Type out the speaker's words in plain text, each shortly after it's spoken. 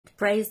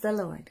Praise the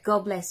Lord.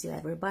 God bless you,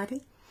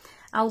 everybody.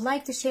 I would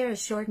like to share a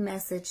short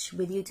message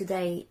with you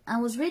today.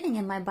 I was reading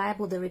in my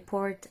Bible the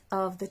report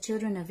of the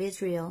children of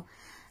Israel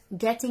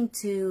getting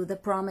to the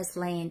promised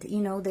land.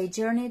 You know, they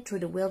journeyed through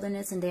the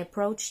wilderness and they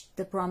approached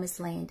the promised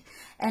land.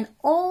 And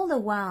all the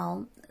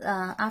while,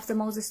 after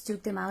Moses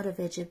took them out of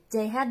Egypt,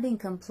 they had been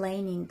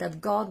complaining that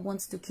God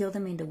wants to kill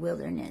them in the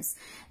wilderness.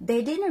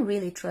 They didn't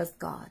really trust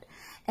God.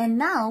 And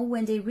now,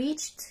 when they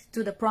reached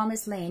to the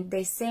promised land,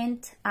 they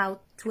sent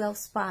out 12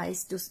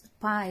 spies to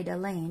spy the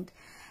land.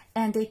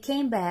 And they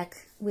came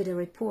back with a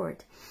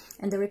report.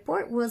 And the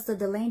report was that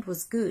the land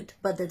was good,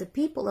 but that the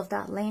people of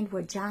that land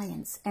were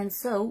giants. And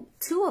so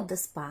 2 of the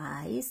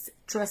spies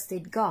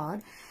trusted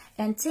God,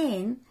 and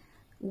 10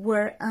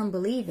 were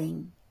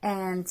unbelieving.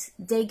 And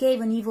they gave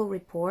an evil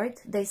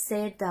report. They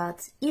said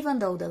that even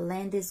though the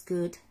land is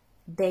good,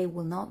 they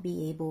will not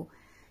be able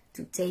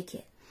to take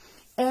it.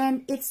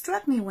 And it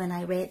struck me when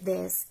I read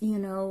this,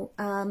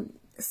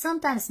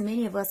 sometimes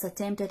many of us are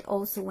tempted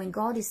also when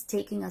God is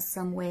taking us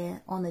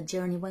somewhere on a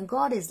journey, when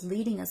God is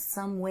leading us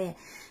somewhere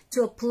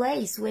to a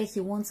place where He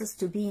wants us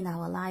to be in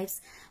our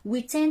lives,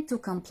 we tend to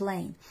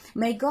complain.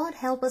 May God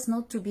help us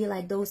not to be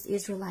like those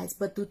Israelites,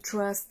 but to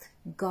trust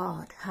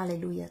God.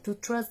 Hallelujah. To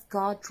trust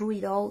God through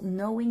it all,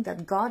 knowing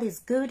that God is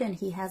good and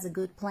He has a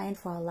good plan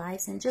for our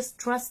lives, and just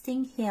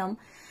trusting Him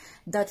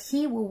that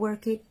He will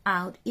work it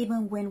out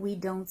even when we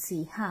don't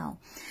see how.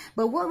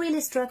 But what really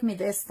struck me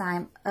this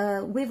time,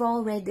 we've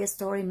all read this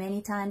story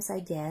many times, I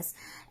guess,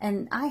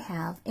 and I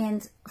have,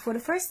 and for the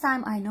first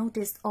time I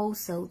noticed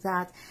also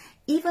that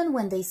even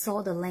when they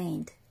saw the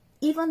land,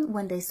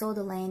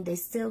 they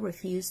still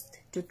refused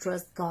to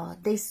trust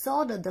God. They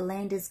saw that the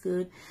land is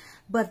good,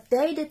 but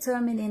they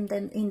determined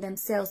in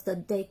themselves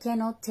that they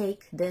cannot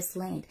take this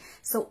land.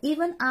 So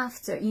even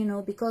after,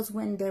 because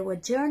when they were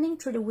journeying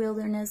through the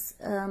wilderness,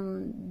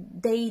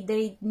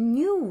 they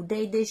knew,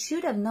 they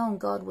should have known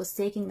God was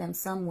taking them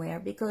somewhere,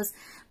 because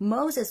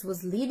Moses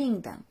was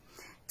leading them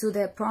to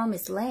their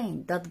promised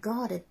land that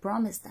God had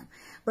promised them.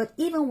 But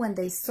even when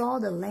they saw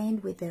the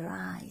land with their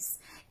eyes,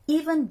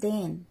 even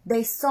then,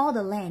 they saw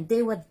the land.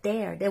 They were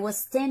there. They were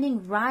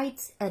standing right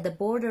at the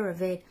border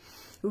of it,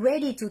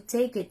 ready to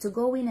take it, to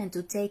go in and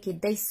to take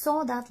it. They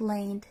saw that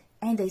land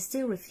and they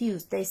still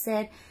refused. They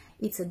said,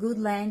 it's a good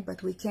land,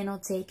 but we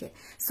cannot take it.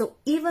 So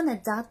even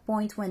at that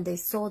point when they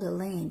saw the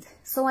land.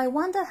 So I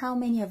wonder how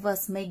many of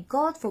us, may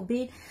God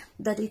forbid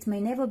that it may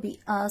never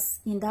be us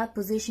in that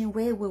position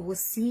where we will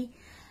see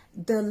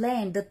the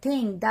land, the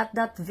thing,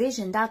 that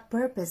vision, that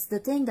purpose, the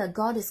thing that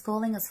God is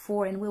calling us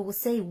for, and we will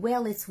say,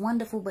 well, it's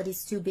wonderful, but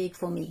it's too big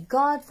for me.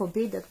 God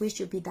forbid that we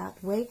should be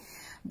that way,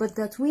 but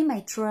that we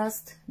may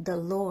trust the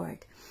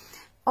Lord.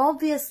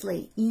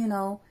 Obviously,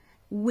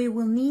 we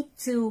will need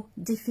to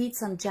defeat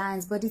some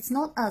giants, but it's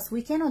not us.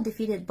 We cannot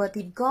defeat it. But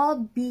if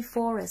God be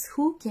for us,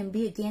 who can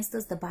be against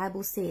us? The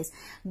Bible says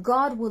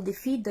God will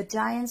defeat the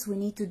giants we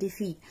need to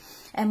defeat.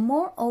 And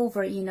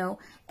moreover,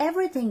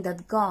 everything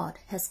that God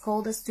has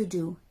called us to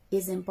do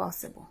is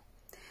impossible.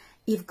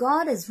 If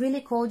God has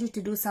really called you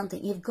to do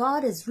something, if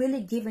God has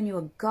really given you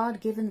a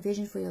God-given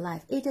vision for your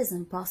life, it is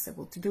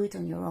impossible to do it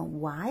on your own.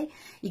 Why?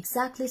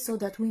 Exactly so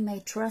that we may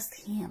trust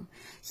Him.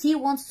 He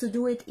wants to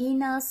do it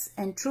in us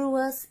and through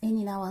us and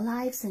in our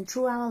lives and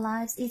through our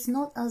lives. It's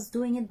not us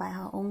doing it by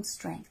our own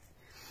strength.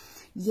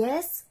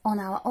 Yes, on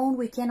our own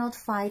we cannot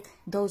fight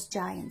those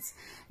giants.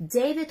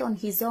 David on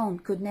his own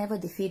could never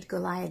defeat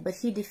Goliath, but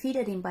he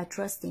defeated him by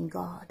trusting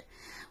God.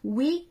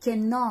 We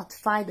cannot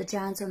fight the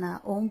giants on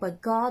our own,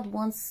 but God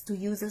wants to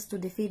use us to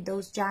defeat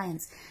those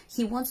giants.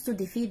 He wants to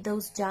defeat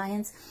those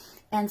giants.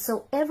 And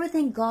so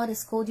everything God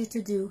has called you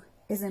to do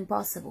is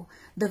impossible.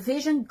 The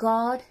vision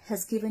God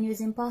has given you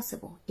is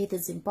impossible. It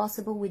is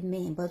impossible with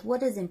man. But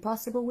what is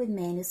impossible with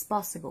man is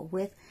possible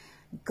with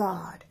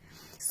God.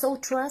 So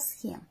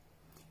trust Him.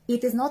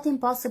 It is not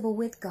impossible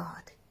with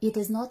God. It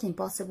is not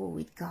impossible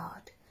with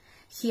God.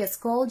 He has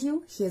called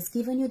you, He has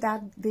given you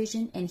that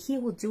vision, and He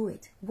will do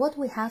it. What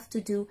we have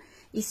to do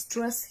is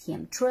trust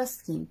Him,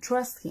 trust Him,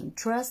 trust Him,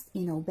 trust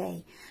and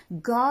obey.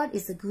 God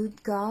is a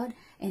good God,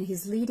 and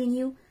He's leading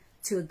you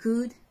to a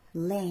good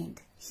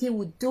land. He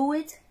will do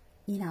it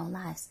in our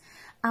lives.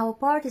 Our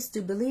part is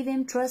to believe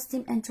Him, trust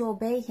Him, and to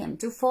obey Him,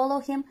 to follow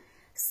Him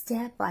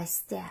step by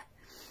step.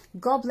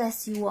 God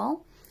bless you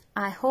all.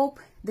 I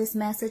hope this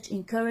message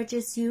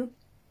encourages you,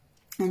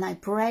 and I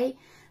pray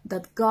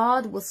that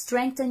God will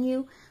strengthen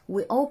you,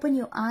 will open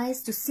your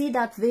eyes to see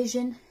that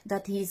vision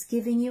that He is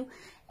giving you,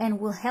 and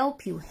will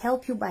help you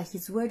by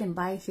His word and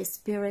by His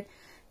Spirit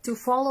to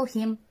follow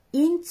Him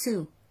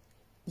into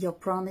your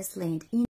promised land.